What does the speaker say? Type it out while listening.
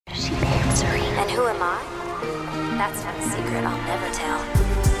And who am I? That's not a secret I'll never tell.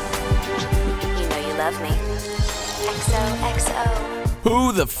 You know you love me. XOXO.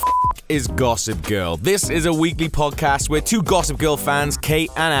 Who the f*** is Gossip Girl? This is a weekly podcast where two Gossip Girl fans, Kate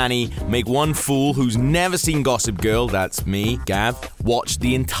and Annie, make one fool who's never seen Gossip Girl, that's me, Gav, watch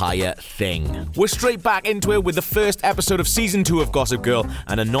the entire thing. We're straight back into it with the first episode of Season 2 of Gossip Girl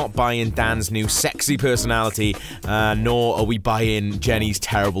and are not buying Dan's new sexy personality, nor are we buying Jenny's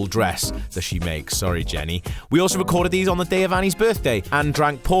terrible dress that she makes. Sorry, Jenny. We also recorded these on the day of Annie's birthday and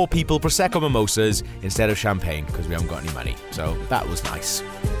drank poor people Prosecco mimosas instead of champagne because we haven't got any money. So that was nice.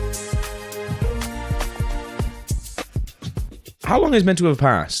 How long is meant to have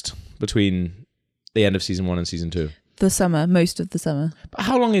passed between the end of season 1 and season 2? The summer, most of the summer. But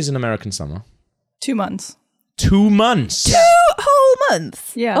how long is an American summer? 2 months. 2 months? 2 whole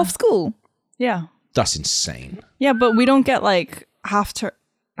months? Yeah. Off school? Yeah. That's insane. Yeah, but we don't get like half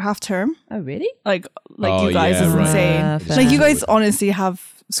term. Oh, really? Like Oh, you guys yeah, is right. insane. Fair. Like you guys honestly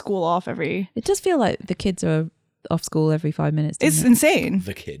have school off every. It does feel like the kids are off school every 5 minutes. It's doesn't it? insane.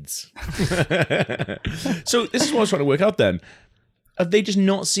 The kids. So this is what I was trying to work out then. Have they just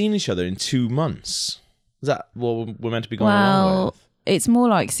not seen each other in 2 months? Is that what we're meant to be going along Well, with? it's more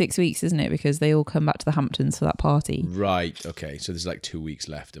like 6 weeks, isn't it? Because they all come back to the Hamptons for that party. Right, okay. So there's like 2 weeks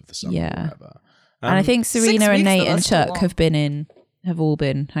left of the summer Yeah. or whatever. And I think 6 Serena and weeks, Nate though, and that's still Chuck long. have all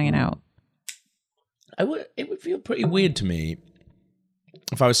been hanging out. It would feel pretty weird to me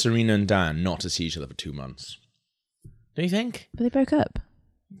if I was Serena and Dan not to see each other for 2 months. Don't you think? But they broke up.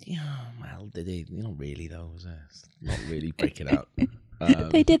 Yeah, well, they not really though, was it? It's not really breaking out.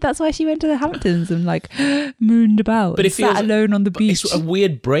 They did. That's why she went to the Hamptons and like mooned about. But And it feels sat alone on the beach. It's a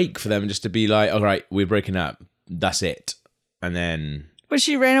weird break for them just to be like, all right, we're breaking up. That's it. And then But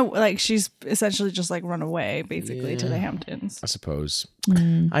she ran like she's essentially just like run away basically to the Hamptons. I suppose.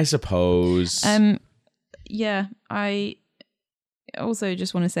 Mm. I suppose. Yeah, I also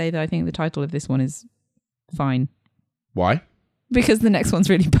just want to say that I think the title of this one is fine Why? because the next one's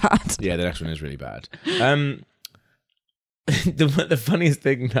really bad. Yeah, the next one is really bad. The funniest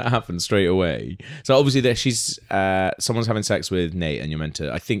thing that happened straight away. So obviously that she's someone's having sex with Nate, and you're meant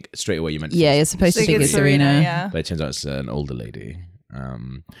to. I think straight away you're meant to. Yeah, you're supposed to Think think it's Serena. yeah. But it turns out it's an older lady.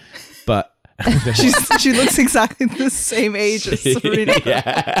 But She looks exactly the same age as Serena.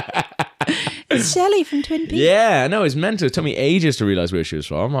 yeah. It's Shelley from Twin Peaks. Yeah, no, it's meant to. It took me ages to realise where she was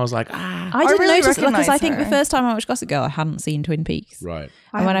from. I was like, I didn't really notice it because I recognise think her. the first time I watched Gossip Girl, I hadn't seen Twin Peaks. right.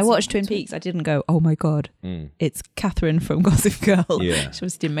 And when I haven't watched seen Twin Peaks, I didn't go, oh my God, it's Catherine from Gossip Girl. Yeah. She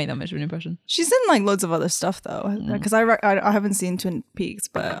just didn't make that much of an impression. She's in like loads of other stuff though, because I haven't seen Twin Peaks,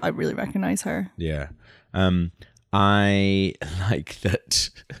 but I really recognize her. Yeah. I like that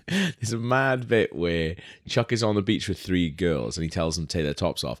there's a mad bit where Chuck is on the beach with 3 girls and he tells them to take their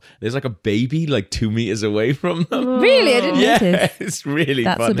tops off. There's like a baby like 2 meters away from them. Really? I didn't Yeah, notice. it's really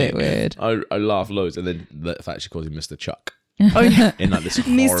That's funny. a bit weird. I laugh loads, and then the fact she calls him Mr. Chuck Oh yeah. in like this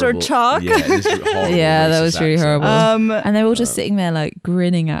Mr. horrible, Chuck? Yeah, this horrible Yeah, that racist was really accent. horrible. And they were all just sitting there like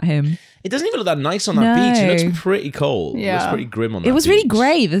grinning at him. It doesn't even look that nice on that beach. It No. looks pretty cold. It looks Yeah. pretty grim on that It was really beach.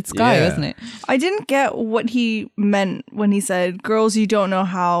 grey, the sky, Yeah. wasn't it? I didn't get what he meant when he said, "Girls, you don't know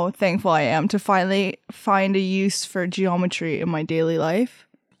how thankful I am to finally find a use for geometry in my daily life."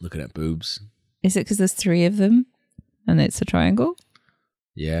 Looking at boobs. Is it because there's 3 of them and it's a triangle?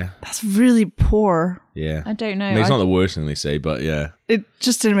 Yeah, That's really poor. yeah. I don't know. I mean, it's not the worst thing they say, but yeah. It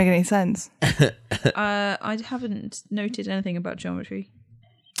just didn't make any sense. I haven't noted anything about geometry.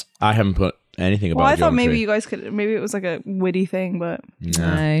 I haven't put anything about Well, I thought maybe geometry. you guys could. Maybe it was like a witty thing, but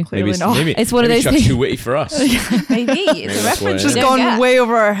No. Clearly not. It's one of maybe those Chuck's things- too witty for us. Maybe. It's a that's reference. why- just you don't gone get. way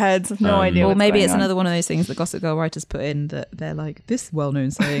over our heads. No idea. Or what's maybe going it's on. another one of those things that Gossip Girl writers put in that they're like, this well-known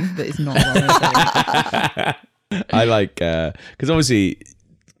saying that is not a well-known saying. I like, because obviously,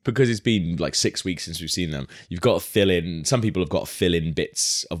 because it's been like 6 weeks since we've seen them, you've got to fill in, some people have got to fill in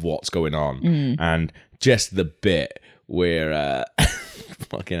bits of what's going on. And just the bit where,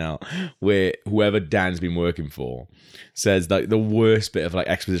 fucking hell, where whoever Dan's been working for says like the worst bit of like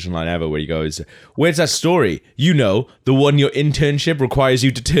exposition line ever, where he goes, "Where's that story? You know, the one your internship requires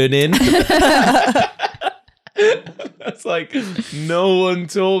you to turn in." That's like, no one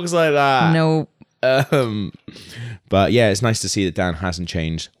talks like that. No. But yeah, it's nice to see that Dan hasn't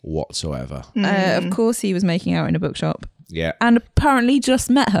changed whatsoever. Of course he was making out in a bookshop Yeah. and apparently just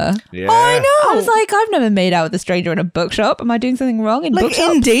met her. Yeah. I was like, I've never made out with a stranger in a bookshop. Am I doing something wrong in like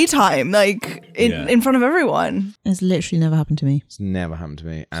bookshop? in daytime, like in front of everyone. It's literally never happened to me. It's never happened to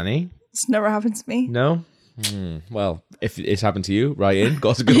me. Annie? It's never happened to me. No? Well, if it's happened to you, write in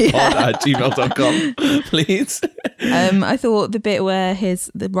gossipgirlpod@gmail.com, please. I thought the bit where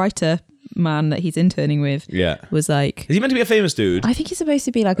the writer man that he's interning with Yeah. was like, Is he meant to be a famous dude? I think he's supposed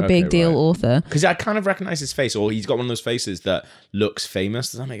to be like a big deal right. author. Because I kind of recognize his face, or he's got one of those faces that looks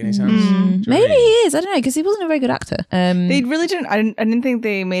famous. Does that make any sense? Do you know what I Maybe he mean? is. I don't know, because he wasn't a very good actor. They really didn't. I didn't think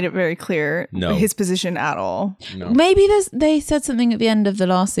they made it very clear No. his position at all. No. Maybe they said something at the end of the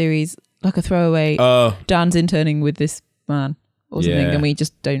last series, like a throwaway. Oh, Dan's interning with this man or something, Yeah. and we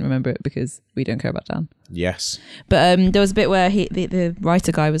just don't remember it because we don't care about Dan. yes. But there was a bit where the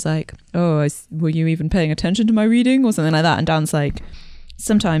writer guy was like, "Oh, were you even paying attention to my reading?" or something like that. And Dan's like,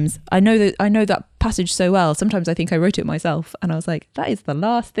 "Sometimes I know that passage so well. Sometimes I think I wrote it myself." And I was like, "That is the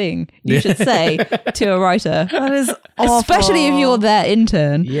last thing you should say to a writer, That is awful. especially if you're their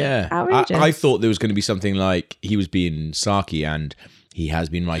intern." Yeah. Outrageous. I thought there was going to be something like he was being sarky and he has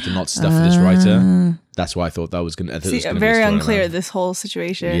been writing lots of stuff for this writer. That's why I thought that was going to. See, very unclear, this whole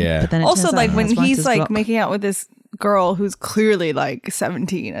situation. Yeah. But then it Also, turns out like he when has he's writer's like block. making out with this girl who's clearly like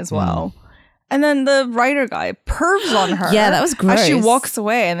 17 as well. And then the writer guy pervs on her. Yeah, that was As she gross. walks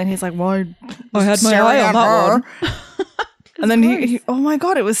away, and then he's like, "Well, I had my staring eye at on that her." one. And then he, oh my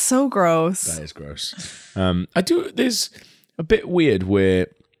god, it was so gross. That is gross. There's a bit weird where,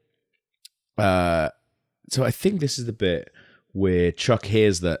 so I think this is the bit where Chuck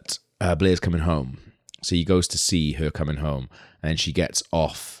hears that Blair's coming home. So he goes to see her coming home, and she gets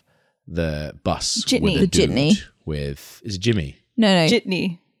off the bus Jitney. with a The Jitney. dude with, is it Jimmy? No,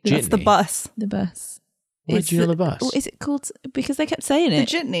 Jitney. That's the Jitney. bus. the bus. Why It's do you know the bus? Oh, is it called? Because they kept saying The it.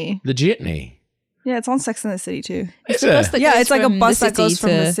 Jitney. The Jitney. Yeah, it's on Sex and the City too. Is the bus it? that Yeah, goes it's like a from bus the that goes city from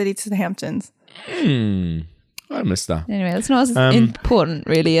the to- city to the Hamptons. I missed that. Anyway, that's not as important,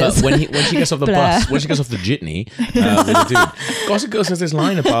 really. But As when she gets off the Blair. bus, when she gets off the Jitney, with the dude, Gossip Girl says this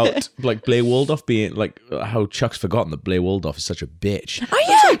line about like Blair Waldorf being like how Chuck's forgotten that Blair Waldorf is such a bitch. Oh,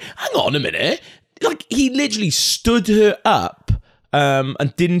 yeah. Like, hang on a minute, like he literally stood her up.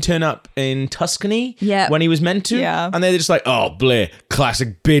 And didn't turn up in Tuscany when he was meant to. Yeah. And they're just like, oh, Blair,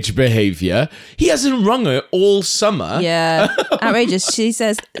 classic bitch behavior. He hasn't rung her all summer. yeah, outrageous. She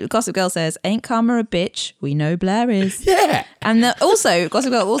says, Gossip Girl says, "Ain't Karma a bitch? We know Blair is." Yeah. And also,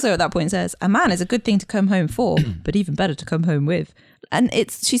 Gossip Girl also at that point says, "A man is a good thing to come home for, but even better to come home with." And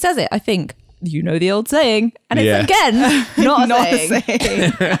she says it, I think, you know the old saying. And it's Yeah. again, not a Not saying.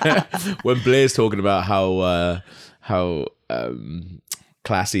 the same. When Blair's talking about how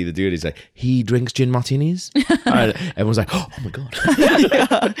classy the dude is, like he drinks gin martinis. And everyone's like, oh my god,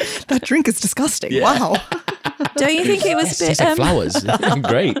 That drink is disgusting. Wow. Don't you think it was a bit... tastes like flowers.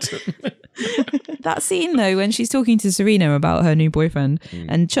 Great. That scene, though, when she's talking to Serena about her new boyfriend,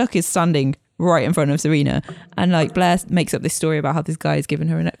 and Chuck is standing right in front of Serena, and like Blair makes up this story about how this guy has given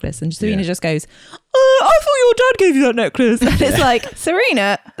her a necklace, and Serena Yeah. just goes, "I thought your dad gave you that necklace." And it's like,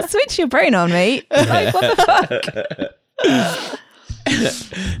 Serena, switch your brain on, mate. Like, what the fuck?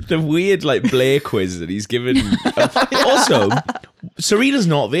 The weird like Blair quiz that he's given. Also, Serena's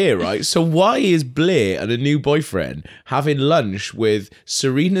not there, right? So why is Blair and her new boyfriend having lunch with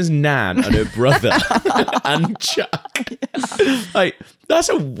Serena's nan and her brother and Chuck? Like, that's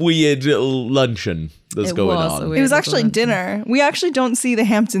a weird little luncheon that's It going was on. a It weird was actually little- dinner. We actually don't see the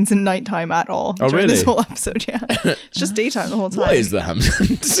Hamptons in nighttime at all. Oh, during This really? whole episode, yeah. It's just daytime the whole time. What is the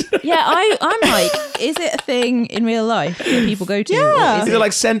Hamptons? Yeah, I'm like, is it a thing in real life that people go to? Yeah. Or Is is it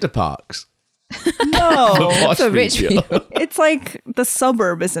like centre parks? No. Watch for rich video. people? It's like the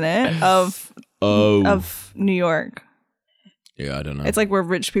suburb, isn't it? Of New York. Yeah, I don't know. It's like where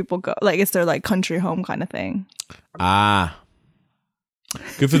rich people go. Like it's their like country home kind of thing.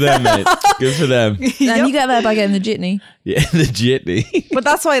 Good for them, mate. Good for them. And you get there by getting the jitney. Yeah, the jitney. But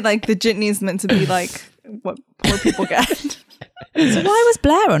that's why like the jitney is meant to be like what poor people get. So why was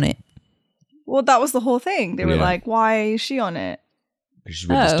Blair on it? Well, that was the whole thing. They were Yeah. like, why is she on it? She's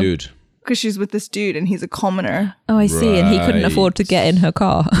with this Oh. dude. Because she's with this dude and he's a commoner. Oh, I see. And he couldn't Right. afford to get in her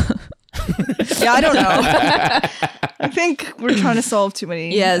car. Yeah, I don't know. I think we're trying to solve too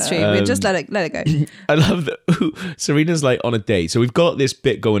many. Yeah, that's true. We just let it go. I love that Serena's like on a date. So we've got this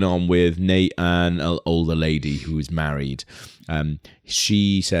bit going on with Nate and an older lady who is married.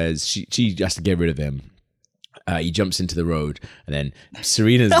 She says she has to get rid of him. He jumps into the road, and then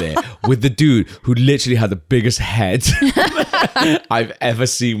Serena's there with the dude who literally had the biggest head I've ever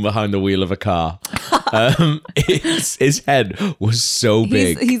seen behind the wheel of a car. His head was so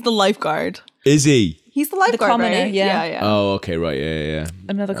big. He's the lifeguard. Is he? He's the lifeguard, commoner, right? yeah. yeah. Oh, okay, right, yeah.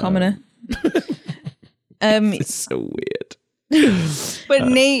 Another commoner. It's so weird. But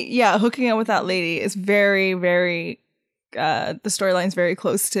Nate, hooking up with that lady is very, very. The storyline's very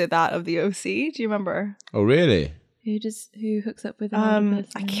close to that of the OC. Do you remember? Oh, really? Who hooks up with another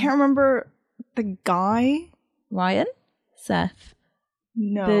person? I can't remember the guy. Ryan? Seth?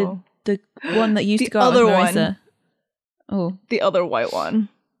 No, the one that used The to go out other with one. Marissa. Oh, The other white one.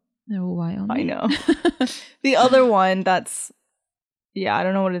 they're all white, aren't I they? know. The other one that's, yeah, I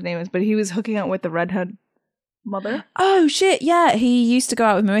don't know what his name is, but he was hooking up with the redhead mother. Oh shit! Yeah, he used to go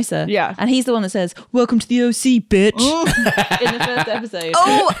out with Marissa. Yeah. and he's the one that says, "Welcome to the OC, bitch." In the first episode.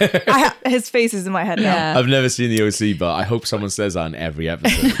 Oh, his face is in my head now. yeah. I've never seen the OC, but I hope someone says that in every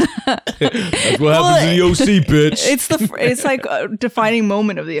episode. That's what happens in the OC, bitch. It's like a defining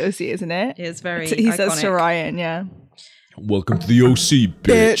moment of the OC, isn't it? It's very. He says iconic. to Ryan, yeah. Welcome to the OC,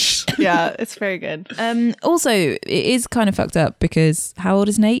 bitch. Yeah, it's very good. Also, it is kind of fucked up because how old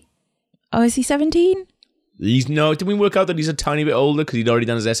is Nate? Oh, is he 17? Did we work out that he's a tiny bit older because he'd already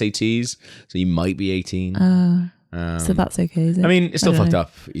done his SATs, so he might be 18. So that's okay, is it? I mean, it's still I don't fucked know.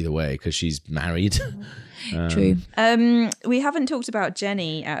 up either way because she's married. True. We haven't talked about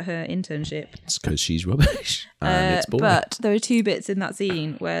Jenny at her internship. It's because she's rubbish and it's boring. But there are two bits in that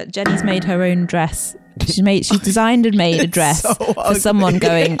scene where Jenny's made her own dress. She's designed and made a dress so for ugly. someone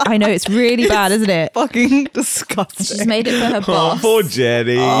going, I know it's really bad, isn't it? Fucking disgusting. She's made it for her Oh, boss. poor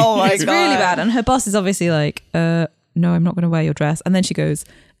Jenny. Oh my It's god. really bad. And her boss is obviously like, no, I'm not going to wear your dress. And then she goes,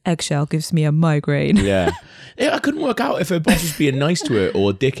 eggshell gives me a migraine. Yeah. I couldn't work out if her boss was being nice to her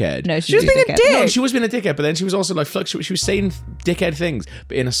or a dickhead. No, She was being a dick. No, she was being a dickhead, but then she was also like fluctuating. She was saying dickhead things,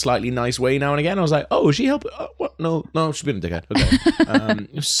 but in a slightly nice way now and again. I was like, oh, is she helping? What? No, she's been a dickhead. Okay.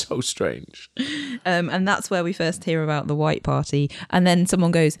 It was so strange. And that's where we first hear about the white party. And then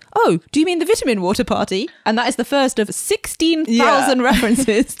someone goes, oh, do you mean the vitamin water party? And that is the first of 16,000 Yeah.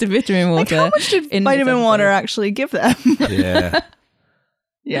 references to vitamin water. How much did in this vitamin episode. water actually give them? Yeah.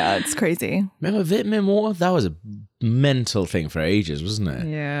 Yeah, it's crazy. Remember vitamin water? That was a mental thing for ages, wasn't it?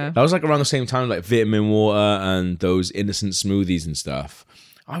 Yeah. That was like around the same time, like vitamin water and those innocent smoothies and stuff.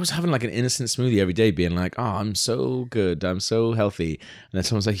 I was having like an innocent smoothie every day, being like, "Oh, I'm so good, I'm so healthy," and then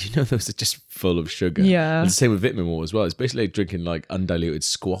someone's like, "You know, those are just full of sugar." Yeah. It's the same with vitamin water as well. It's basically like drinking like undiluted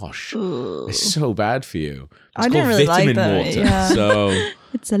squash. It's so bad for you. It's I didn't called really like vitamin that, water. yeah. So,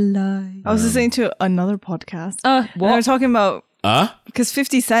 It's a lie. I was listening to another podcast. What? And they were talking about yeah, because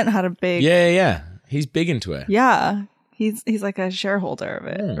 50 Cent had a big yeah. He's big into it. yeah. He's like a shareholder of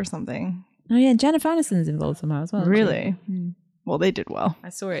it or something. Oh, yeah. Jennifer Aniston's involved somehow as well. isn't she? Really? Well, they did well. I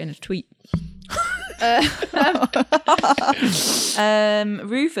saw it in a tweet.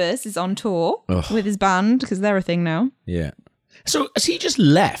 Rufus is on tour Ugh. with his band because they're a thing now. Yeah. So has he just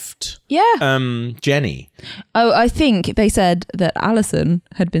left? Yeah. Jenny. Oh, I think they said that Alison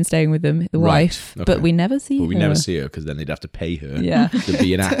had been staying with them, the Right, wife, okay. but we never see But her. we never see her because then they'd have to pay her Yeah. to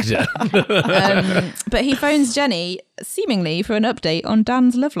be an actor. But he phones Jenny, seemingly for an update on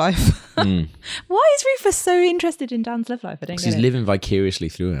Dan's love life. Why is Rufus so interested in Dan's love life? I don't Because get he's it. living vicariously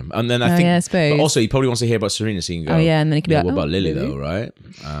through him. And then I Oh, think, yeah, I suppose. but also he probably wants to hear about Serena so he can go, Oh, yeah, and then he can be like, what "Oh, about Lily really?" though, right?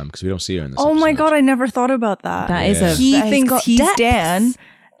 Because we don't see her in this Oh my episode. god, I never thought about that. That is Yeah. a He he's thinks got he's depths. Dan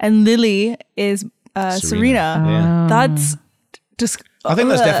and Lily is Serena. Yeah. That's just I think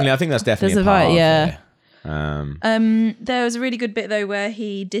that's definitely There's a a part vibe, of yeah. it. There was a really good bit though where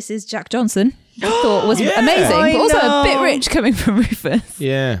he disses Jack Johnson. I thought was Yeah. amazing, I but also a bit know. rich coming from Rufus.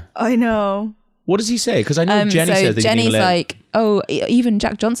 Yeah. I know. What does he say? Because I know Jenny so says they Jenny's didn't let... like, oh, even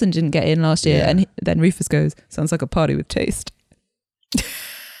Jack Johnson didn't get in last year, Yeah. and then Rufus goes, sounds like a party with taste.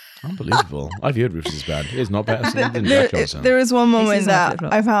 Unbelievable. I've heard Rufus' band. It's not better than Jack Johnson. There was one moment seems like that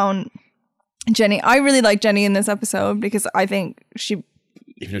flip-flop. I found Jenny. I really like Jenny in this episode because I think Even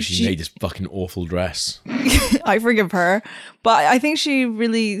though she made this fucking awful dress. I forgive her, but I think she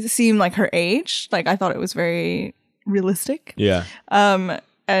really seemed like her age. Like I thought it was very realistic. Yeah.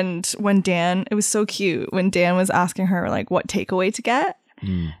 And when Dan, it was so cute when Dan was asking her like what takeaway to get.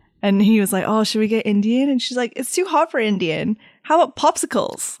 And he was like, oh, should we get Indian? And she's like, it's too hot for Indian. How about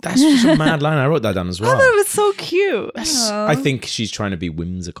popsicles? That's just a mad line. I wrote that down as I thought well. it was so cute. I think she's trying to be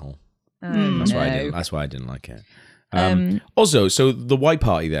whimsical. That's why I didn't like it. Also, so the white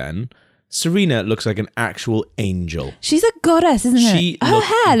party then, Serena looks like an actual angel. She's a goddess, isn't She it? Her looked-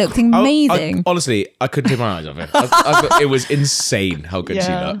 hair looked amazing. Honestly, I couldn't take my eyes off it. It was insane how good she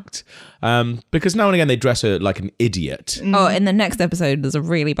Yeah. looked. Because now and again they dress her like an idiot. Oh, in the next episode, there's a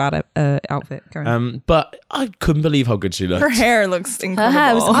really bad outfit. Going But I couldn't believe how good she looked. Her hair looks her incredible.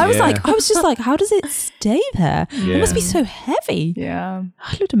 hair was, I Yeah. was just like, how does it stay there? It must be so heavy. yeah,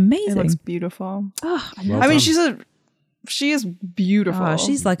 It looked it amazing. looks beautiful. Oh, I Well love I mean, done. she is beautiful. her.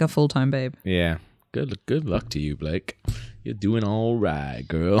 She's like a full-time babe. Yeah. Good luck to you, Blake. You're doing all right,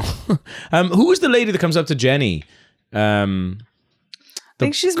 girl. Who was the lady that comes up to Jenny? I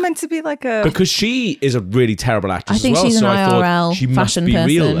think she's meant to be like a. Because she is a really terrible actress I think as well. she's an so I thought IRL she must fashion be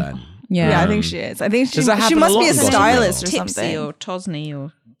real person. then. Yeah. Yeah, I think she is. I think she Does that must happen be a lot a in Gossip stylist or Tipsy something. or Tosney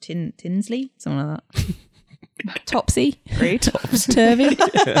or Tinsley, something like that. Topsy, Great. Turvy.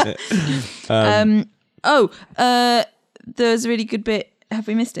 There's a really good bit. Have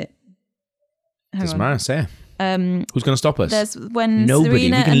we missed it? Hang Doesn't on. matter, say it. Who's going to stop us? There's when Nobody.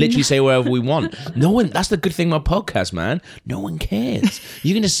 Serena We can and- literally say whatever we want. No one. That's the good thing about podcasts, man. No one cares.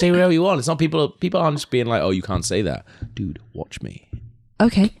 You can just say whatever you want. It's not people aren't just being like, oh, you can't say that. Dude, watch me.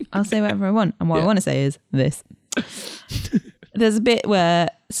 Okay, I'll say whatever I want. And what I want to say is this. There's a bit where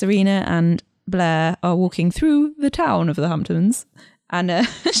Serena and Blair are walking through the town of the Hamptons, and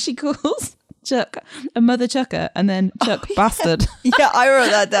she calls Chuck a mother chucker and then Chuck bastard. Yeah, I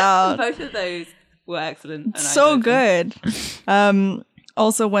wrote that down. Both of those were excellent. and I So don't think- good.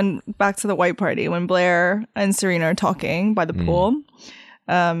 Also, when back to the white party, when Blair and Serena are talking by the pool,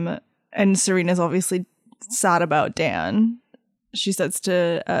 and Serena's obviously sad about Dan, she says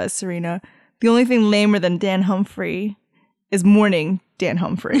to Serena, "The only thing lamer than Dan Humphrey is mourning Dan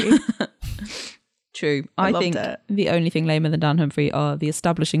Humphrey." True. I I loved think it. the only thing lamer than Dan Humphrey are the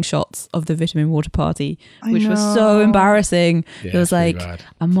establishing shots of the Vitamin Water Party, I which was know. so embarrassing. Yeah, There was it's pretty like bad.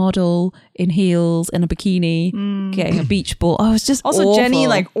 a model in heels and a bikini getting a beach ball. Oh, it was just Also, awful. Jenny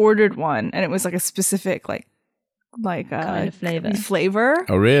like ordered one, and it was like a specific kind of flavour. Flavor.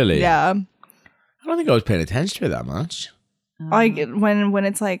 Oh, really? Yeah. I don't think I was paying attention to it that much. I get when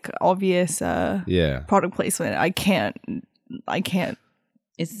it's like obvious Yeah. product placement, I can't.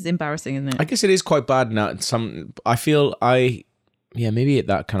 It's embarrassing, isn't it? I guess it is quite bad now. Maybe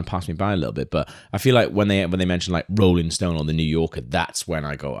that kind of passed me by a little bit, but I feel like when they mention like Rolling Stone or the New Yorker, that's when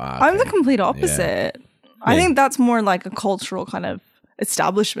I go, I'm the complete opposite. I Yeah. think that's more like a cultural kind of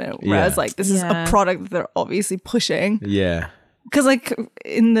establishment, whereas Yeah. like this is Yeah. a product that they're obviously pushing. Yeah. Because like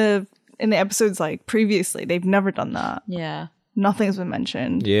in the episodes like previously, they've never done that. yeah. Nothing's been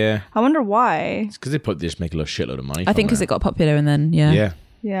mentioned. Yeah. I wonder why. It's because they just make a shitload of money. I think because it got popular and then, yeah. Yeah.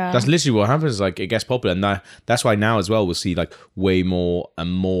 Yeah. That's literally what happens. Like it gets popular, and that's why now as well we'll see like way more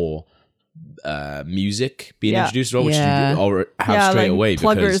and more music being Yeah. introduced as well, which Yeah. you have Yeah, straight like away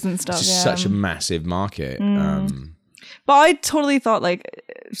pluggers because and stuff, it's just yeah. such a massive market. But I totally thought like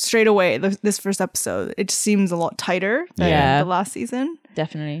straight away this first episode, it just seems a lot tighter than Yeah. the last season.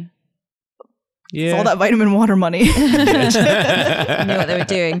 Definitely. It's all that vitamin water money. I knew what they were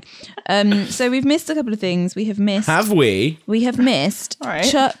doing. So we've missed a couple of things. We have missed Have we? missed All right.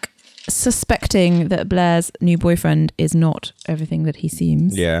 Chuck suspecting that Blair's new boyfriend is not everything that he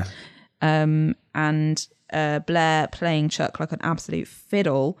seems. Yeah. And Blair playing Chuck like an absolute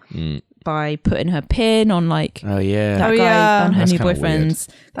fiddle by putting her pin on like Oh yeah. that Oh, guy yeah. on her That's new kinda boyfriend's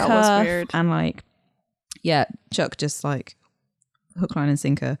That was cuff, weird. and like Chuck just like hook, line and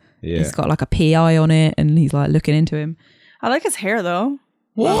sinker. Yeah. He's got like a PI on it and he's like looking into him. I like his hair though.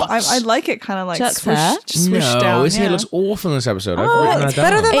 What? I like it kind of like Chuck's hair? swished No, down. his hair yeah. looks awful in this episode. I've Oh, written it's that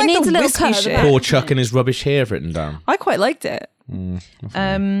better down. than It like needs the a little wispy cut at the shit. back. Poor Chuck and his rubbish hair I've written down. I quite liked it.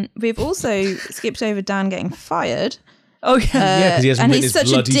 We've also skipped over Dan getting fired. Oh yeah. Yeah, 'cause he hasn't and written he's his such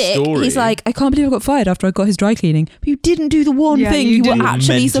a bloody dick. story. He's like, I can't believe I got fired after I got his dry cleaning. But you didn't do the one Yeah, thing you you were didn't.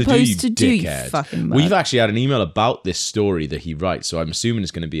 actually Meant to do, supposed you to do. You dickhead. fucking mug. We've actually had an email about this story that he writes, so I'm assuming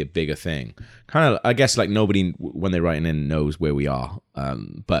it's going to be a bigger thing. Kind of, I guess, like nobody when they're writing in knows where we are.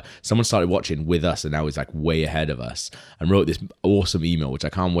 But someone started watching with us, and now is like way ahead of us, and wrote this awesome email, which I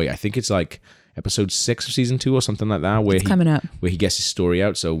can't wait. I think it's like episode 6 of season 2 or something like that, where coming up. where he gets his story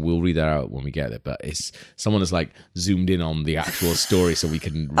out. So we'll read that out when we get it. But it's someone has like zoomed in on the actual story so we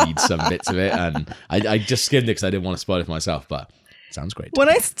can read some bits of it, and I just skimmed it because I didn't want to spoil it for myself. But it sounds great. When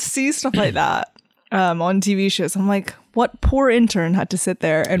I see stuff like that on TV shows, I'm like, what poor intern had to sit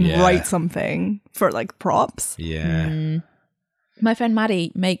there and Yeah. write something for like props? Yeah. My friend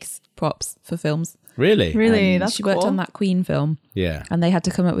Maddie makes props for films. Really? Really, And that's she cool. worked on that Queen film, Yeah. and they had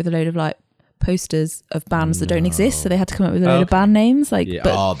to come up with a load of like posters of bands that don't exist. So they had to come up with a load of Okay. band names. Like, Yeah.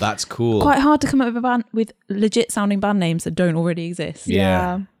 but Oh, that's cool. quite hard to come up with a band with legit sounding band names that don't already exist.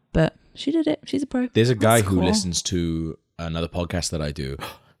 Yeah. But she did it. She's a pro. There's a guy That's who cool. listens to another podcast that I do.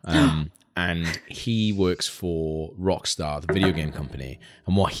 And he works for Rockstar, the video game company.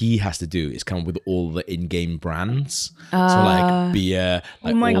 And what he has to do is come up with all the in-game brands. So like beer,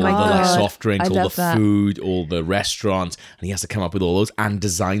 like my all the like God. soft drinks, I all the love that. food, all the restaurants. And he has to come up with all those and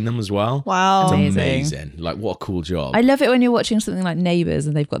design them as well. Wow. It's Amazing. amazing. Like what a cool job. I love it when you're watching something like Neighbours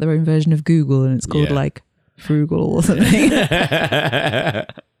and they've got their own version of Google and it's called Yeah. like Frugal or something. I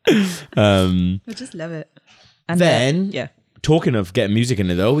just love it. And Then, yeah. talking of getting music in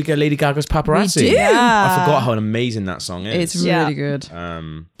it though, we get Lady Gaga's Paparazzi. We do. Yeah. I forgot how amazing that song is. It's really Yeah.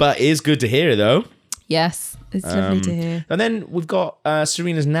 good. But it is good to hear it though. Yes, it's lovely to hear. And then we've got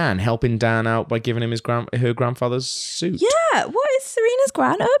Serena's nan helping Dan out by giving him her grandfather's suit. Yeah, what is Serena's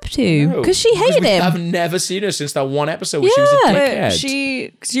gran up to? Because she hated him. I've never seen her since that one episode where she was a Yeah.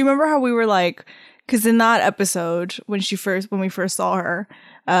 dickhead. Because you remember how we were like, because in that episode when we first saw her,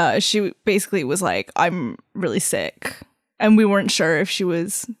 she basically was like, "I'm really sick," and we weren't sure if she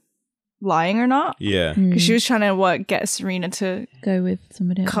was lying or not. Yeah. Because she was trying to get Serena to Go with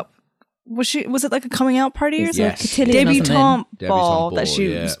somebody else. was it like a coming out party or It's something? Yes. a cotillion or something. Debutante Debutante ball ball, that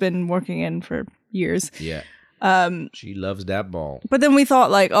she's yeah. been working in for years. Yeah. She loves that ball. But then we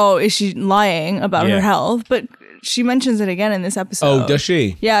thought like, oh, is she lying about Yeah. her health? But she mentions it again in this episode. Oh, does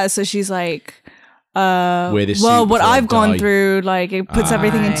she? Yeah, so she's like, Wear this well, suit what before I I've gone die. through, like it puts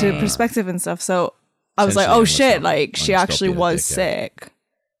everything into perspective and stuff. So I was like, Essentially, oh I'm shit, gonna like she stop actually being a was dickhead. sick.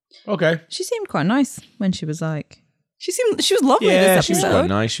 Okay. She seemed quite nice when she was like. She was lovely Yeah, this she was episode. quite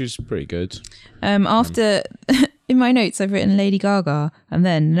nice. She was pretty good. After in my notes I've written Lady Gaga, and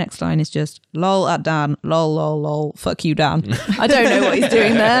then the next line is just lol at Dan, lol lol lol, fuck you Dan. I don't know what he's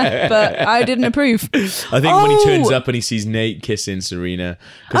doing there, but I didn't approve. I think when he turns up and he sees Nate kissing Serena.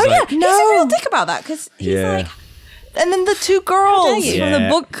 Oh yeah, like, he's a real dick about that because he's Yeah. like, And then the two girls you? from the Yeah.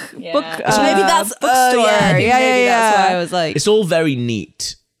 book. so maybe that's bookstore. maybe that's why I was like, it's all very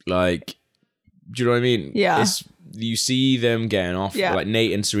neat. Like, do you know what I mean? Yeah. You see them getting off, Yeah. like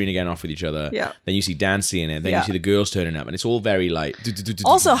Nate and Serena getting off with each other. Yeah. Then you see Dan seeing it. Then Yeah. you see the girls turning up, and it's all very like.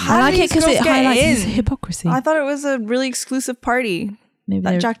 Also, how I did like it these because girls it get highlights his in? hypocrisy. I thought it was a really exclusive party Maybe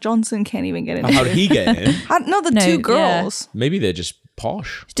that they're- Jack Johnson can't even get into. How did he get in? No, the No, two yeah. girls. Maybe they're just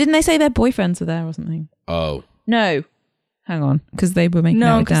posh. Didn't they say their boyfriends were there or something? Oh, No, hang on, because they were making No,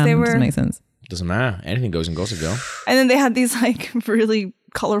 out with 'cause Dan. they were- Doesn't make sense. doesn't matter. Anything goes in Gossip Girl. And then they had these like really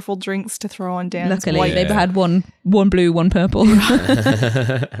colorful drinks to throw on Dan's Luckily, white. they had one blue, one purple.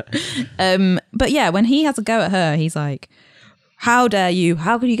 But yeah, when he has a go at her, he's like, "How dare you?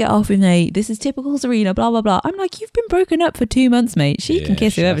 How could you get off with me? This is typical Serena." Blah blah blah. I'm like, you've been broken up for 2 months, mate. She can Yeah,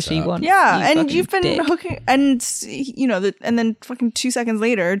 kiss whoever shut she up. wants. Yeah, you and fucking you've been dick. hooking, and you know, and then fucking 2 seconds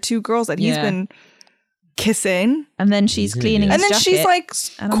later, two girls that he's Yeah. been kissing, And then she's cleaning, and his then she's jacket. like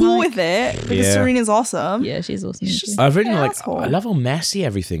And I'm cool like- with it because Yeah. Serena's awesome. "Yeah, she's awesome." She's isn't just- she? I've written Asshole. I love how messy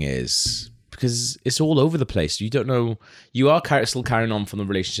everything is because it's all over the place. You don't know. You are still carrying on from the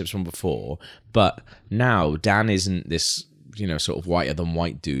relationships from before, but now Dan isn't this, sort of whiter than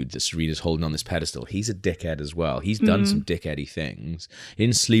white dude that Serena's holding on this pedestal. He's a dickhead as well. He's done some dickheady things. He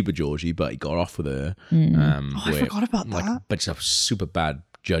didn't sleep with Georgie, but he got off with her. I forgot about that. But it's a super bad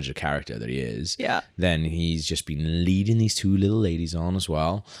judge of character that he is. Yeah. Then he's just been leading these two little ladies on as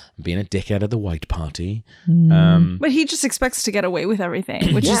well, being a dickhead at the white party. But he just expects to get away with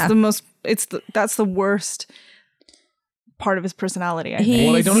everything, which Yeah. is the most. That's the worst part of his personality. I think. He's,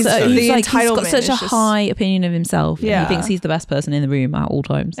 Well, I don't understand. he's The like, he's got entitlement such a is just- high opinion of himself. And Yeah. he thinks he's the best person in the room at all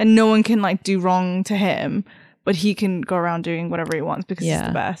times. And no one can like do wrong to him, but he can go around doing whatever he wants because he's Yeah.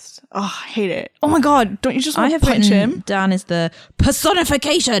 the best. Oh, I hate it. Oh my god, don't you just I want have to punch written him? Dan is the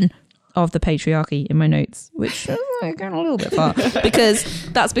personification of the patriarchy in my notes, which going a little bit far because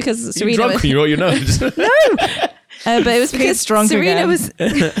You Serena drunk was, when you wrote your notes. but it was because Kate's drunk Serena again. was.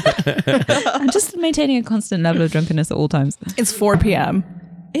 I'm just maintaining a constant level of drunkenness at all times. It's 4 p.m.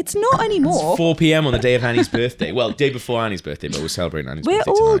 It's not anymore. 4 p.m. on the day of Annie's birthday. Well, day before Annie's birthday, but we're celebrating Annie's We're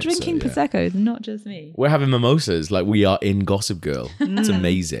birthday all tonight, drinking so, yeah. Prosecco, not just me. We're having mimosas like we are in Gossip Girl. It's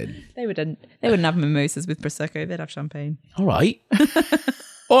amazing. They wouldn't have mimosas with Prosecco. They'd have champagne. All right.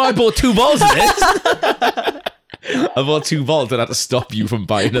 Oh, I bought 2 bottles of this. I bought 2 bottles and I had to stop you from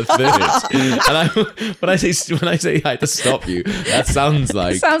buying a third. And when I say I had to stop you, that sounds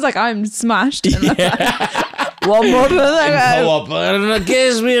like Sounds like I'm smashed. One more Prosecco. co-op.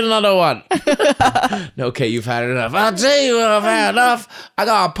 Gives me another one. Okay, you've had enough. I'll tell you when I've had enough. I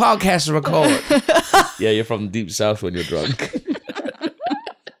got a podcast to record. Yeah, you're from deep south when you're drunk.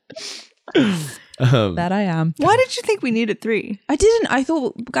 That I am. Why did you think we needed 3? I didn't. I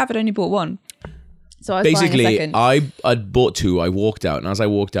thought Gav had only bought one. So I was buying a Basically, second. I bought 2. I walked out, and as I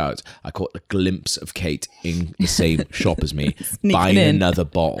walked out, I caught a glimpse of Kate in the same shop as me, buying in. another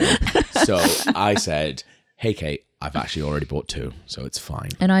bottle. So I said, "Hey, Kate, I've actually already bought 2, so it's fine."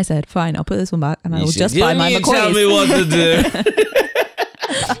 And I said, fine, I'll put this one back and I will You just said, buy my "You tell me McCoys. what to do."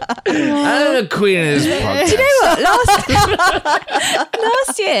 I'm the queen of this podcast. Do you know what?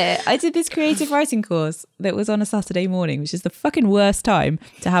 Last year, I did this creative writing course that was on a Saturday morning, which is the fucking worst time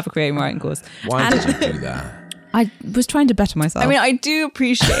to have a creative writing course. Why And did you do that? I was trying to better myself. I mean, I do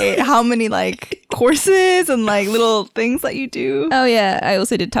appreciate how many like courses and like little things that you do. oh yeah, I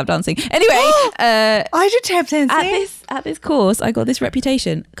also did tap dancing. Anyway, I did tap dancing. at this course, I got this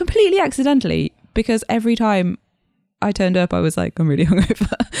reputation completely accidentally because every time I turned up, I was like, I'm really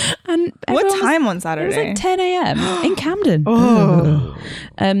hungover. And What everyone time on was, Saturday? it was like 10 a.m. in Camden. Oh.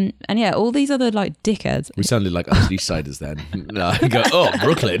 And yeah, all these other like dickheads. We sounded like us Eastsiders then. No, I go, oh,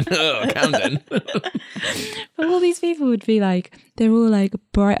 Brooklyn, oh, Camden. But all these people would be like, they're all like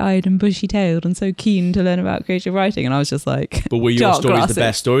bright-eyed and bushy-tailed and so keen to learn about creative writing. And I was just like, But were your dark stories glasses. the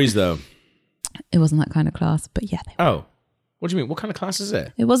best stories though? It wasn't that kind of class, but yeah. Oh, what do you mean? What kind of class is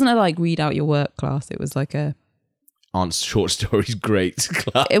it? It wasn't a like read out your work class. It was like Aren't short stories great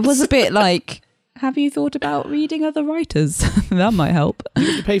class? it was a bit like, have you thought about reading other writers? That might help. You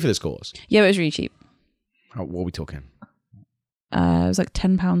have to pay for this course. Yeah, it was really cheap. What are we talking? It was like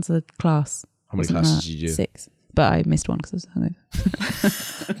 £10 a class. How many Wasn't classes that? did you do? 6. But I missed one because I was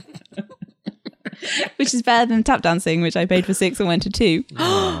hungover. Which is better than tap dancing, which I paid for 6 and went to 2.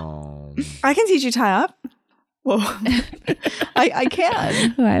 Oh. I can teach you tie up. Whoa. I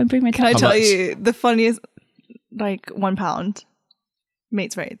can. All right, I'll bring my Can I tap. tell much? you the funniest, like £1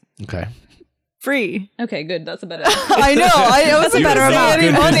 mates rate? Okay. Free. Okay, good. That's a better. I know. I was a You're better a amount good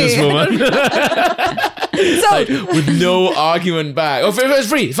of money. businesswoman. So, Like, with no argument back. Oh, if it's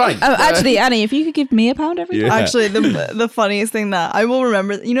free, fine. Oh, actually, Annie, if you could give me £1 every time. Yeah. actually, the funniest thing that I will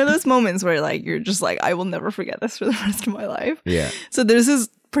remember, you know, those moments where like you're just like, I will never forget this for the rest of my life. Yeah. So there's this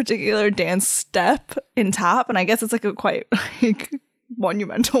particular dance step in tap, and I guess it's like a quite like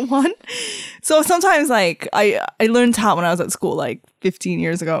monumental one. So sometimes like I learned tap when I was at school like 15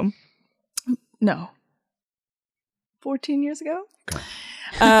 years ago. No. 14 years ago.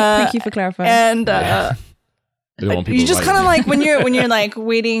 Thank you for clarifying. And I don't want people you just writing kind of me. like when you're like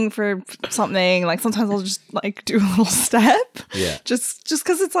waiting for something, like sometimes I'll just like do a little step. Yeah. Just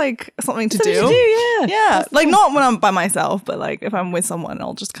because it's like something to Something do. to do, yeah. Yeah. Like not when I'm by myself, but like if I'm with someone,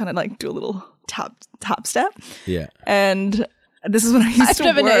 I'll just kind of like do a little tap step. Yeah. And this is when I used I've to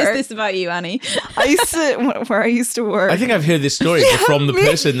never work. noticed this about you, Annie. I used to where I used to work. I think I've heard this story from the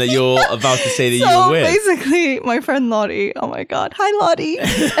person that you're about to say that you So were with. basically, my friend Lottie. Oh my god, hi Lottie.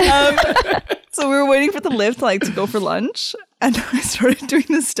 So we were waiting for the lift, like to go for lunch, and I started doing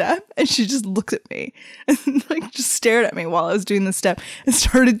the step, and she just looked at me and like just stared at me while I was doing the step, and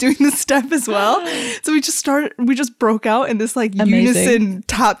started doing the step as well. So we just broke out in this like Amazing. unison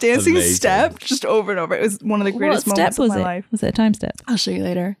tap dancing Amazing. step, just over and over. It was one of the What greatest step moments was of my it? life. Was it a time step? I'll show you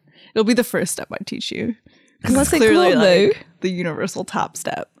later. It'll be the first step I teach you. Because What's it's it clearly called, though? like the universal tap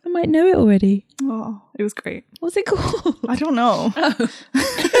step. I might know it already. Oh, it was great. What's it called? I don't know.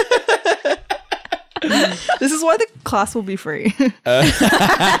 This is why the class will be free.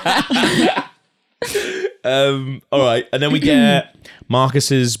 All right, and then we get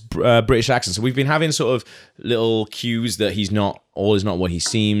Marcus's British accent. So we've been having sort of little cues that he's not always not what he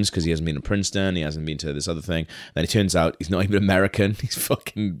seems because he hasn't been to Princeton, he hasn't been to this other thing. Then it turns out he's not even American; he's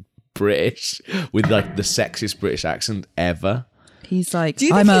fucking British with like the sexiest British accent ever. He's like, Do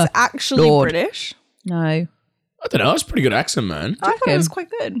you I'm think he's a actually lord. British? No. I don't know. It's a pretty good accent, man. I thought it was quite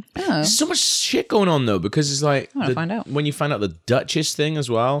good. Oh. There's so much shit going on though because it's like wanna find out. when you find out the Duchess thing as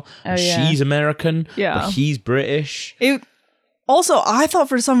well. Oh, yeah. She's American, Yeah. but he's British. Also, I thought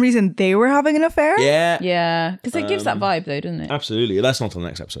for some reason they were having an affair. Yeah, Yeah, because it gives that vibe though, doesn't it? absolutely. That's not till the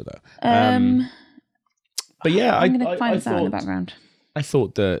next episode though. Um, But yeah, I'm going I to find this out in the thought- background. I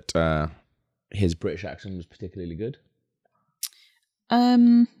thought that his British accent was particularly good.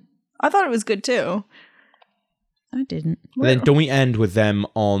 I thought it was good too. I didn't. And then don't we end with them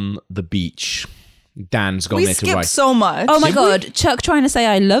on the beach? Dan's gone We there to skipped write. so much. Oh my god, Chuck trying to say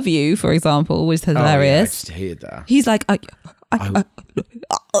 "I love you," for example, was Oh, yeah, I hilarious. just hated that. He's like,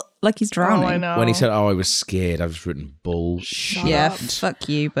 like he's drowning. Oh, I know. When he said, "Oh, I was scared," I've just written bullshit. Yeah, fuck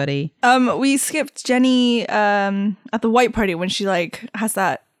you, buddy. We skipped Jenny at the white party when she like has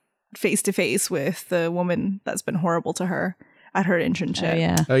that face to face with the woman that's been horrible to her at her internship. Oh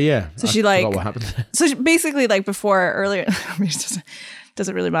yeah. Oh yeah. So I she, forgot like- what happened. So she, basically, like before earlier, I mean, it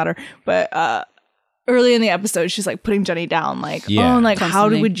doesn't really matter. But early in the episode, she's like putting Jenny down, like, Yeah. oh, like how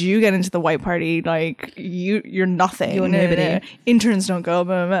Constantly. would you get into the white party? Like you're nothing. You're nobody. Interns don't go.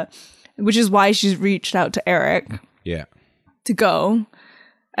 Blah, blah, blah. Which is why she's reached out to Eric Yeah. to go,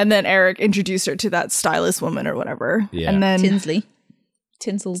 and then Eric introduced her to that stylist woman or whatever. Yeah. And then Tinsley.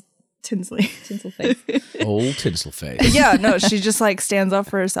 Tinsley face. Old tinsel face. yeah, no, she just like stands up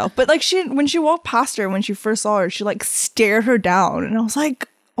for herself. But like when she walked past her, when she first saw her, she like stared her down, and I was like,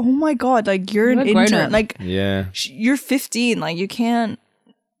 oh my god, like you're an You're a grown intern, up. like Yeah. you're 15, like you can't.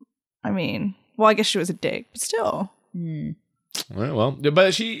 I mean, well, I guess she was a dick, but still. Well,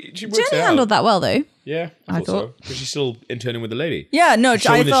 but she works Jenny it out. handled that well though. Yeah, I thought so. Because she's still interning with the lady. Yeah, no,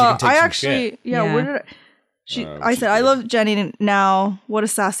 Showing I that she thought can take I some actually, shit. yeah. Yeah. Where did I said, I love Jenny now. What a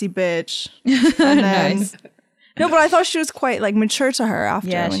sassy bitch. And then, Nice. no, but I thought she was quite like mature to her after.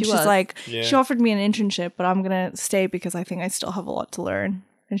 Yeah, when she she's was. like, Yeah. she offered me an internship, but I'm going to stay because I think I still have a lot to learn.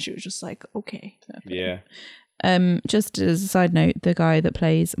 And she was just like, okay. Yeah. Just as a side note, the guy that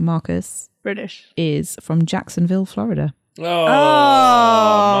plays Marcus British. is from Jacksonville, Florida. Oh,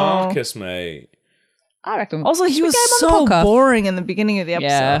 Marcus, mate. I reckon. Also, he Should we was get him on so the podcast? boring in the beginning of the episode.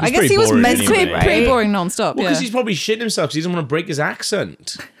 Yeah. I He's guess pretty he was boring meant to anyway. be, Pretty right? boring non-stop. Well, yeah. because he's probably shitting himself because he doesn't want to break his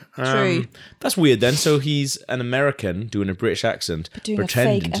accent. True. That's weird then. So he's an American doing a British accent, doing a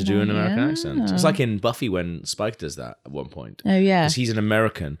pretending fake to do an American American. accent. It's like in Buffy when Spike does that at one point. Oh, yeah. Because he's an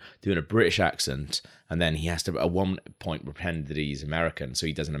American doing a British accent, and then he has to at one point pretend that he's American, so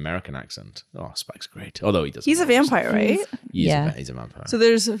he does an American accent. Oh, Spike's great. Although he doesn't. He's a vampire, right? Yeah. He's a vampire. So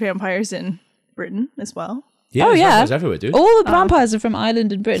there's vampires in Britain as well. yeah, Oh, there's yeah. vampires everywhere, dude. All the vampires are from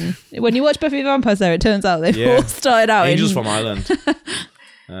Ireland and Britain. When you watch Buffy the Vampire Slayer, it turns out they've Yeah. all started out Angels in... from Ireland.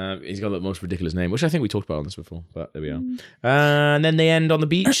 He's got the most ridiculous name, which I think we talked about on this before, but there we are. And then they end on the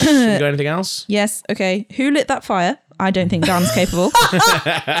beach. Have you got anything else? Yes, okay. Who lit that fire? I don't think Dan's capable.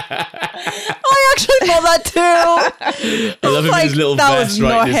 I actually thought that too. I love him in his little that was vest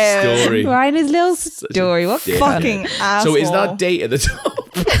not writing his him. story. Ryan, his little story. What dick. fun. Fucking asshole. So is that date at the top?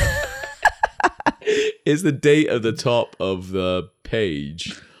 Is the date at the top of the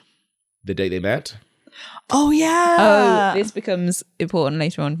page the date they met? Oh, yeah. Oh, this becomes important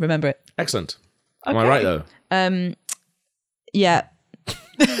later on. Remember it. Excellent. Am I Okay. right though? Yeah.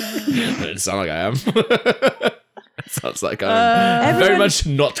 It doesn't sound like I am. It sounds like I'm very everyone- much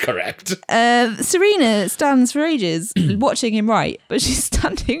not correct. Serena stands for ages watching him write, but she's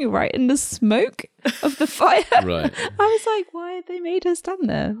standing right in the smoke of the fire. Right. I was like, why have they made her stand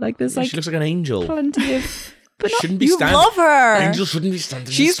there? Like, there's like She looks like an angel. plenty of. But Shouldn't be You standing. love her. Angels shouldn't be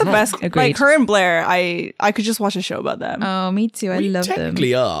standing. She's the in best. smoke. Agreed. Like her and Blair, I could just watch a show about them. Oh, me too. I We love them.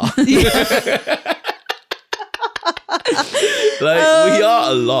 technically are. Like we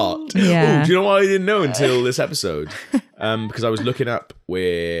are a lot. Yeah. Ooh, do you know what I didn't know until this episode? Because I was looking up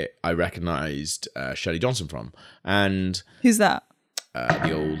where I recognised Shelley Johnson from, and Who's that?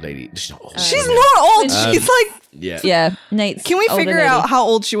 the old lady. She's not old. She's not old. She's like. Yeah. Yeah, Nate's Can we older figure lady. out how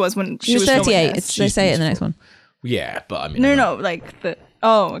old she was when She she was was filming 38. this? They say it in the next one. Yeah, but I mean, No, like the.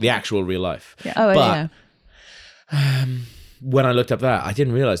 Oh, okay. the actual real life. Yeah. Oh, But- yeah. When I looked up that, I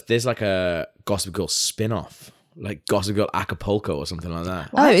didn't realise there's like a Gossip Girl spin-off, like Gossip Girl Acapulco or something like that.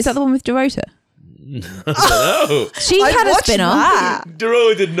 Oh, is that the one with Dorota? No, She I'd had a watch spin-off. that.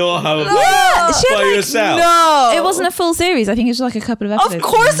 Dorota did not have a Yeah, she had by like, yourself. No, It wasn't a full series. I think it was like a couple of episodes. Of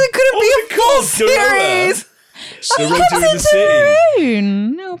course, it couldn't Oh be my a full God, Dorota. series. Dorota in the City.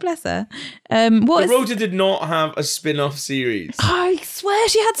 Soon. No, bless her. What is? Dorota did not have a spin-off series. I swear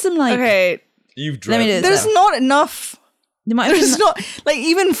she had some like. Okay, You've Let me dreamt. do this. there's not enough. There might have There's been. not like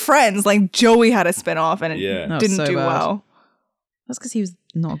even Friends. Like Joey had a spin-off and it Yeah. That was didn't so do bad. well. That's because he was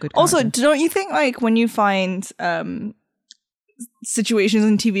not a good. Also, character. don't you think like when you find situations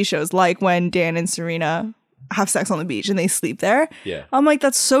in TV shows, like when Dan and Serena have sex on the beach and they sleep there, Yeah. I'm like,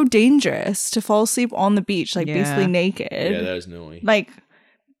 that's so dangerous to fall asleep on the beach, like Yeah. basically naked. Yeah, that was naughty. Like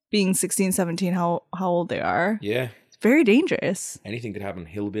being 16, 17, how old they are. Yeah. It's very dangerous. Anything could happen.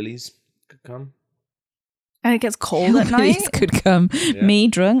 Hillbillies could come. And it gets cold at night. Hillbillies could come. Me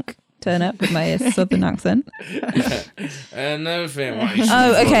drunk, turn up with my southern accent. Another thing.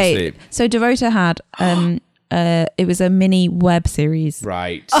 Oh, okay. So Dorota had it was a mini web series.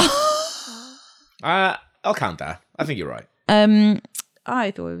 Right. I'll count that. I think you're right.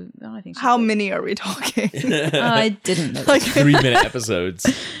 I think How many are we talking? I didn't know. Like 3-minute episodes,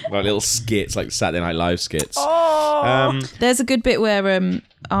 like little skits, like Saturday Night Live skits. There's a good bit where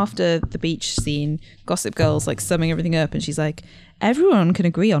after the beach scene, Gossip Girl's like summing everything up, and she's like, "Everyone can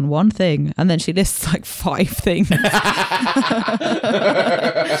agree on one thing," and then she lists like 5 things.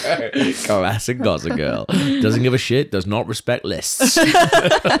 Classic Gossip Girl. Doesn't give a shit. Does not respect lists.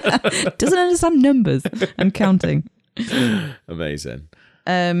 Doesn't understand numbers and counting. Amazing.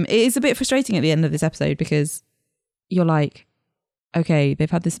 It is a bit frustrating at the end of this episode because you're like, okay,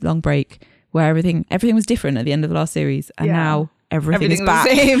 they've had this long break where everything was different at the end of the last series, and Yeah. now everything is everything's back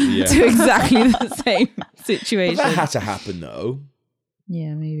the same. Yeah. to exactly the same But situation. that had to happen though.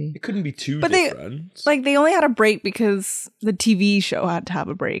 Yeah, maybe. It couldn't be too But they- different. Like they only had a break because the TV show had to have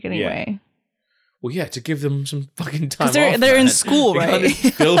a break anyway. Well, yeah, to give them some fucking time off. Because they're in man. school, You can't right?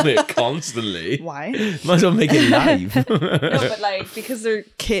 just film it constantly. Why? Might as well make it live. No, but like because they're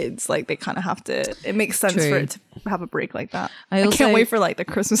kids, like they kind of have to. It makes sense True. for it to have a break like that. I I also- can't wait for like the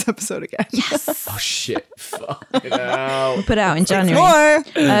Christmas episode again. Oh, shit. Fucking hell. Put out in January. More.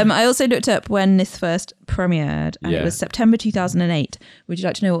 I also looked up when this first premiered, and Yeah. it was September 2008. Would you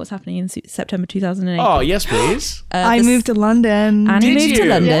like to know what was happening in September 2008? Oh, yes, please. I moved to London. Annie Did moved to you?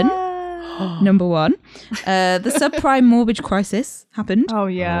 London. Yeah. Number one. The subprime mortgage crisis happened. Oh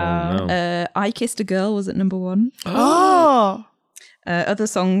yeah. Oh, no. I Kissed a Girl was at number one. Oh. Other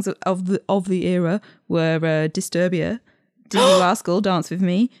songs of the era were Disturbia, Dizzy Rascal, Dance With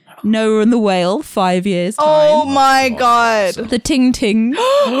Me, Noah and the Whale, 5 years time. Oh my god. The Ting Ting,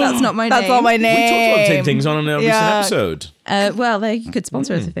 that's not my That's name. not my We name. talked about Ting Tings on a recent Yeah. episode. Well, they could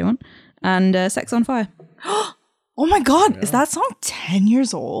sponsor us if they want. And Sex on Fire. Oh my god. Is that song 10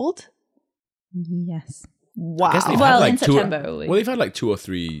 years old? Yes. Wow. I guess they've Well, had like in two. September, will we? Well, they've had like 2 or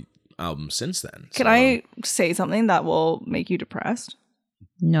 3 albums since then. Can so- I say something that will make you depressed?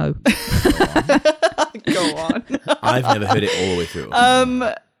 No. Go on. I've never heard it all the way through.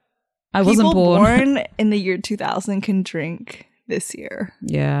 I wasn't People born. in the year 2000 can drink this year.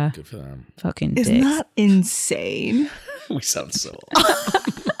 Yeah. Good for them. Fucking Isn't dicks. that insane? We sound so old.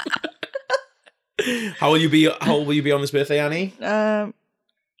 How old will you be on this birthday, Annie?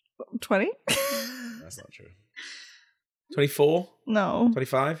 20? That's not true. 24? No.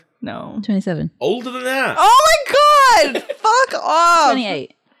 25? No. 27. Older than that. Oh my god! Fuck off!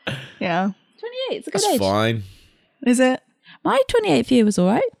 28. Yeah. 28, it's a good That's age. fine. Is it? My 28th year was all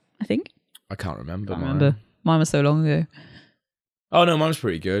right, I think. I can't remember. I remember. Mine was so long ago. Oh no, mine was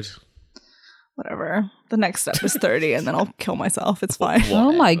pretty good. Whatever. The next step is 30 and then I'll kill myself. It's fine.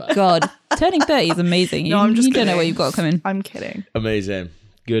 Oh my God. Turning 30 is amazing. No, I'm just You don't know kidding. what you've got coming. I'm kidding. Amazing.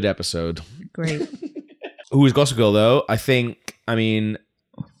 Good episode. Great. Who is Gossip Girl though? I mean,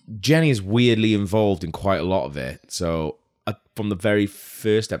 Jenny's weirdly involved in quite a lot of it. So from the very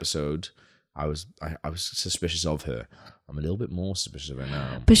first episode, I was suspicious of her. I'm a little bit more suspicious of her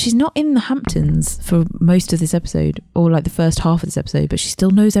now. But she's not in the Hamptons for most of this episode, or like the first half of this episode, but she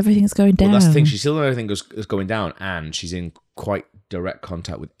still knows everything that's going down. Well, that's the thing. She still knows everything is going down, and she's in quite direct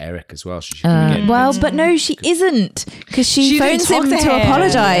contact with Eric as well. So she can get Well, but no, she isn't, because she She didn't phones him talk to to him.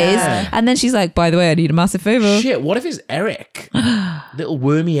 apologize, Yeah. and then she's like, "By the way, I need a massive favor," Shit, what if it's Eric? Little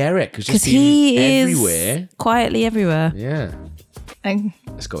wormy Eric who's because just he been is everywhere. quietly everywhere. Yeah. I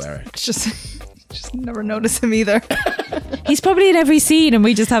Let's go, Eric. just never notice him either. He's probably in every scene, and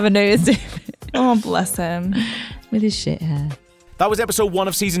we just haven't noticed him Oh, bless him. with his shit hair. That was episode 1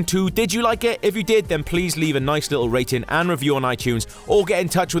 of season 2. Did you like it? If you did, then please leave a nice little rating and review on iTunes, or get in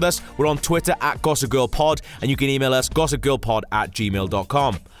touch with us. We're on Twitter at GossipGirlPod, and you can email us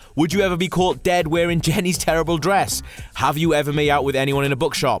gossipgirlpod@gmail.com. Would you ever be caught dead wearing Jenny's terrible dress? Have you ever made out with anyone in a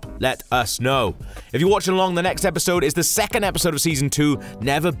bookshop? Let us know. If you're watching along, the next episode is the second episode of season 2,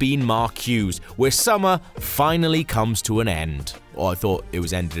 Never Been Mark Hughes, where summer finally comes to an end. Or I thought it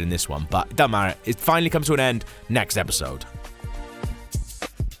was ended in this one, but it doesn't matter. It finally comes to an end next episode.